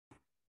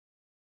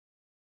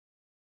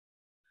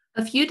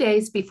A few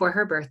days before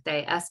her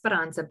birthday,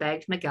 Esperanza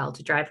begged Miguel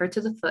to drive her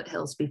to the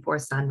foothills before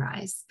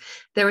sunrise.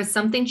 There was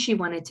something she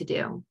wanted to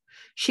do.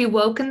 She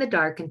woke in the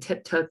dark and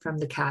tiptoed from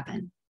the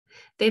cabin.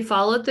 They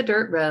followed the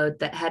dirt road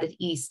that headed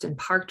east and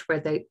parked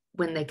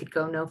when they could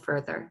go no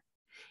further.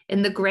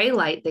 In the gray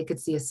light, they could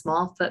see a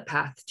small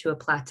footpath to a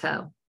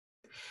plateau.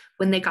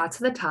 When they got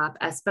to the top,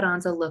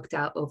 Esperanza looked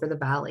out over the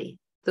valley.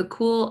 The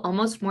cool,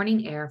 almost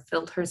morning air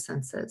filled her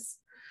senses.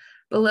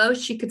 Below,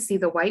 she could see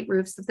the white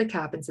roofs of the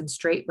cabins in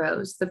straight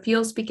rows, the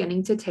fields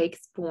beginning to take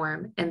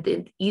form, and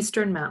the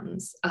eastern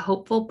mountains, a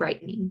hopeful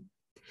brightening.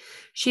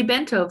 She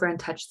bent over and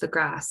touched the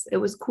grass. It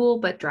was cool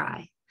but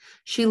dry.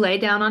 She lay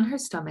down on her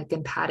stomach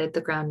and patted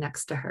the ground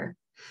next to her.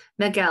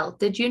 Miguel,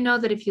 did you know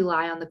that if you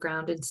lie on the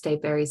ground and stay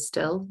very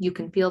still, you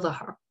can feel the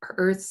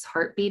earth's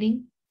heart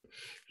beating?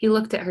 He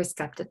looked at her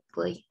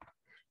skeptically.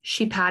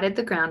 She patted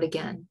the ground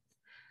again.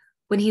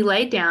 When he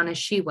lay down as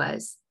she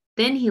was,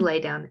 then he lay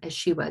down as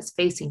she was,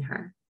 facing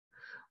her.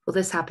 Will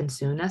this happen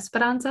soon,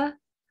 Esperanza?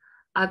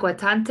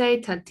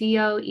 Aguantante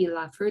tantillo y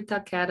la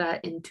fruta queda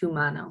en tu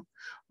mano.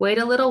 Wait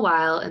a little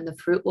while and the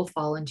fruit will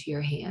fall into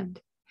your hand.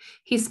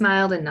 He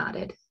smiled and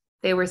nodded.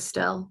 They were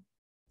still.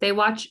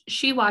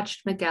 She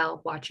watched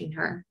Miguel watching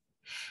her.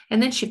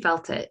 And then she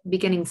felt it,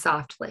 beginning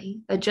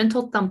softly, a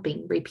gentle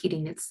thumping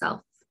repeating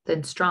itself,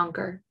 then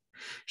stronger.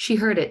 She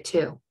heard it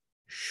too.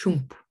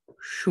 Shoomp,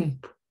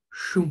 shoomp,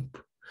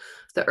 shoomp.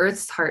 The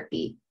earth's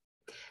heartbeat,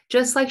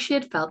 just like she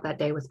had felt that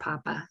day with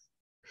Papa.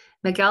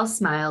 Miguel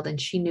smiled,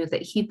 and she knew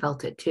that he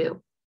felt it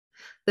too.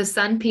 The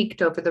sun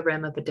peeked over the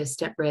rim of a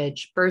distant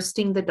ridge,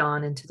 bursting the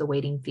dawn into the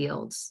waiting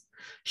fields.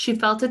 She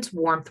felt its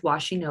warmth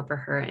washing over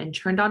her and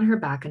turned on her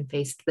back and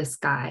faced the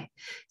sky,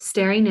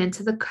 staring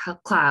into the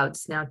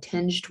clouds now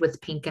tinged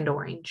with pink and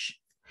orange.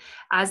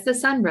 As the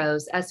sun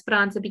rose,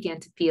 Esperanza began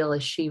to feel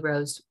as she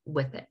rose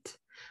with it,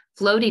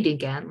 floating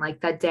again like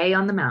that day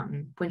on the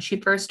mountain when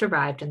she first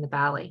arrived in the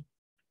valley.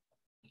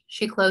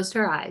 She closed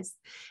her eyes,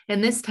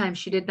 and this time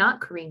she did not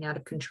careen out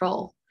of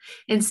control.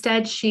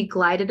 Instead, she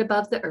glided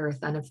above the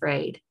earth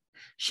unafraid.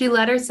 She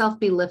let herself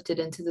be lifted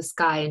into the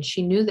sky, and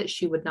she knew that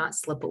she would not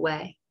slip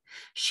away.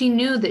 She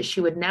knew that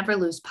she would never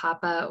lose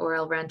Papa or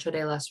El Rancho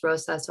de las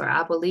Rosas or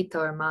Abuelito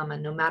or Mama,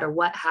 no matter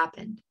what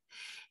happened.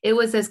 It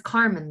was as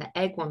Carmen, the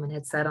egg woman,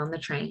 had said on the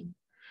train.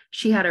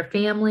 She had her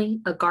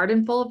family, a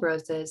garden full of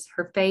roses,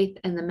 her faith,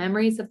 and the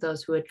memories of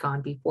those who had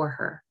gone before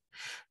her.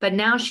 But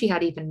now she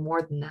had even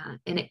more than that,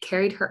 and it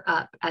carried her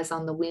up as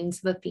on the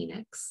wings of a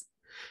phoenix.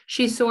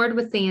 She soared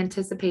with the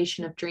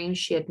anticipation of dreams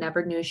she had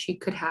never knew she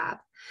could have,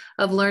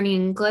 of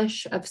learning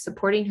English, of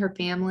supporting her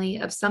family,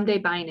 of someday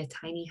buying a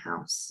tiny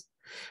house.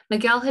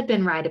 Miguel had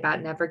been right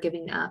about never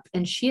giving up,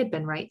 and she had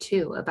been right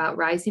too about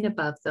rising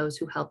above those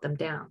who held them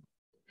down.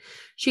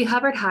 She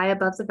hovered high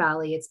above the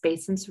valley, its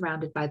basin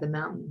surrounded by the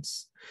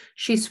mountains.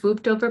 She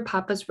swooped over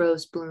Papa's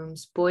rose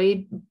blooms,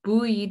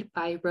 buoyed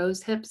by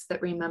rose hips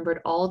that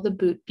remembered all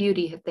the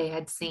beauty they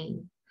had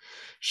seen.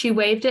 She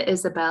waved at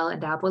Isabel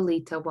and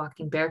Abuelita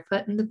walking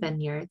barefoot in the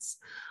vineyards,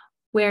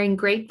 wearing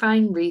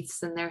grapevine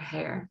wreaths in their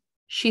hair.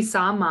 She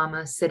saw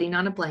Mama sitting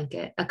on a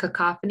blanket, a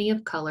cacophony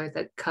of color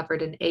that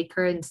covered an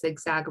acre in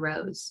zigzag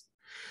rows.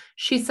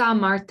 She saw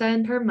Martha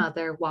and her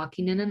mother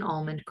walking in an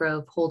almond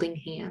grove holding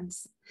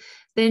hands.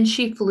 Then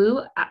she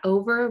flew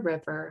over a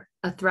river,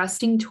 a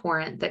thrusting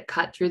torrent that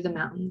cut through the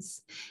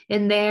mountains.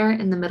 And there,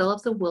 in the middle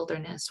of the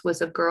wilderness,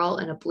 was a girl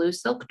in a blue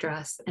silk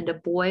dress and a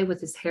boy with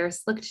his hair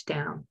slicked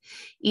down,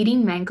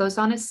 eating mangoes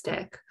on a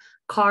stick,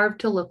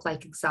 carved to look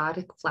like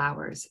exotic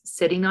flowers,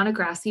 sitting on a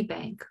grassy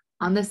bank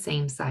on the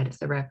same side of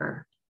the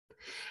river.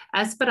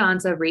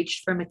 Esperanza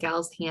reached for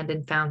Miguel's hand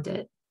and found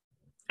it.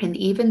 And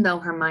even though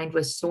her mind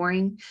was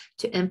soaring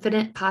to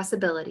infinite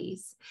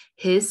possibilities,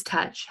 his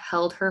touch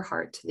held her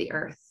heart to the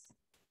earth.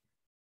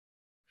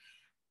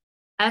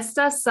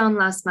 Estas son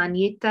las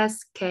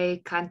manitas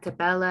que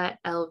cantaba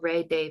el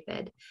rey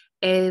David,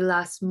 y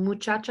las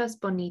muchachas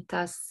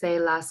bonitas se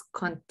las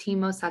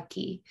contimos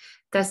aquí.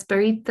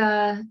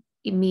 Desperita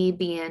mi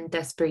bien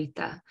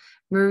desperita,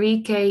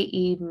 Marique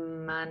y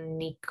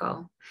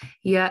Manico.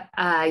 Ya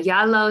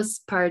los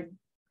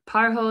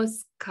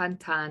parjos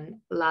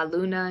cantan, la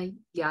luna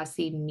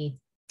yasi mi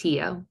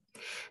tío.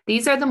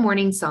 These are the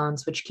morning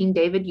songs which King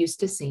David used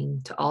to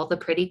sing to all the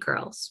pretty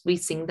girls. We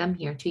sing them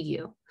here to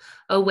you.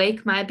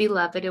 Awake, my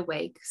beloved,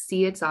 awake.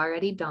 See, it's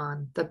already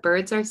dawn. The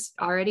birds are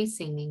already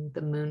singing.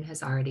 The moon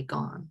has already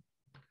gone.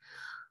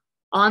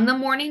 On the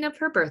morning of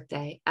her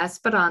birthday,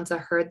 Esperanza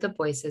heard the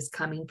voices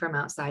coming from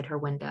outside her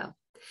window.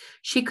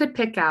 She could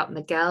pick out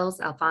Miguel's,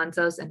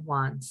 Alfonso's, and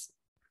Juan's.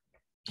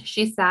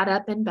 She sat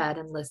up in bed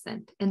and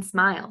listened and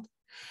smiled.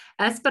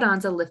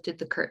 Esperanza lifted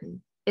the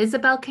curtain.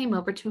 Isabel came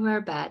over to her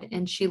bed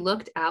and she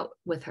looked out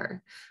with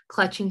her,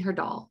 clutching her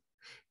doll.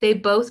 They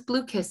both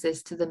blew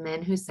kisses to the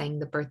men who sang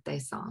the birthday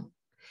song.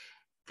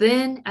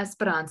 Then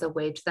Esperanza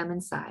waved them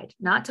inside,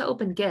 not to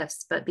open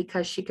gifts, but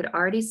because she could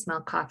already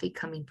smell coffee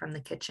coming from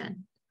the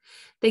kitchen.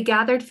 They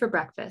gathered for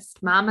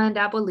breakfast. Mama and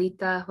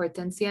Abuelita,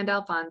 Hortensia and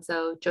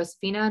Alfonso,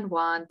 Josefina and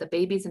Juan, the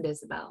babies and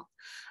Isabel.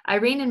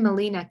 Irene and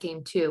Melina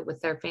came too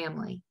with their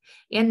family,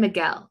 and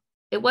Miguel.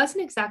 It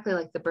wasn't exactly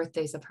like the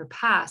birthdays of her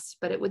past,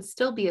 but it would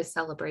still be a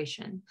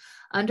celebration.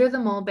 Under the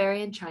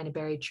mulberry and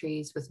chinaberry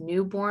trees with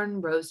newborn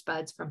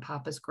rosebuds from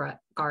Papa's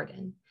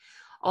garden.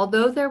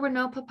 Although there were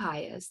no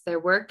papayas, there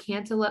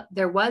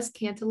was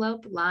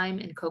cantaloupe, lime,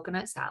 and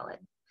coconut salad,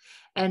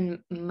 and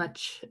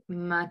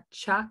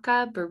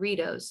machaca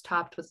burritos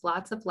topped with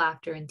lots of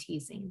laughter and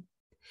teasing.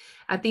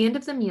 At the end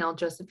of the meal,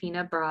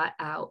 Josefina brought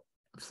out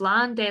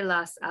Flan de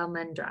las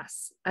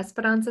Almendras,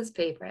 Esperanza's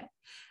favorite,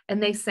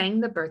 and they sang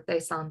the birthday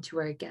song to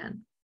her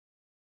again.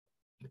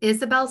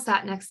 Isabel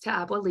sat next to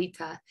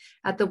Abuelita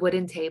at the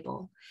wooden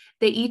table.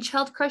 They each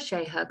held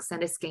crochet hooks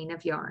and a skein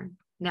of yarn.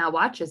 Now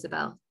watch,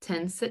 Isabel,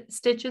 10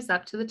 stitches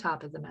up to the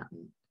top of the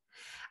mountain.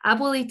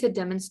 Abuelita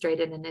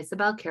demonstrated and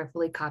Isabel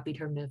carefully copied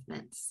her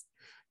movements.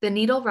 The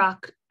needle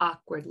rocked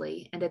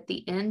awkwardly, and at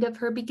the end of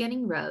her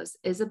beginning rows,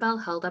 Isabel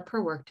held up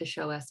her work to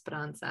show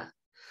Esperanza.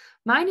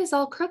 Mine is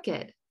all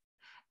crooked.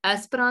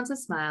 Esperanza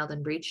smiled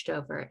and reached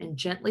over and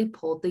gently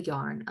pulled the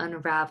yarn,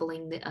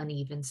 unraveling the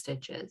uneven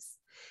stitches.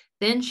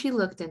 Then she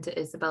looked into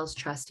Isabel's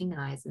trusting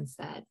eyes and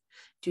said,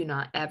 "Do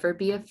not ever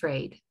be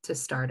afraid to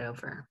start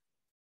over."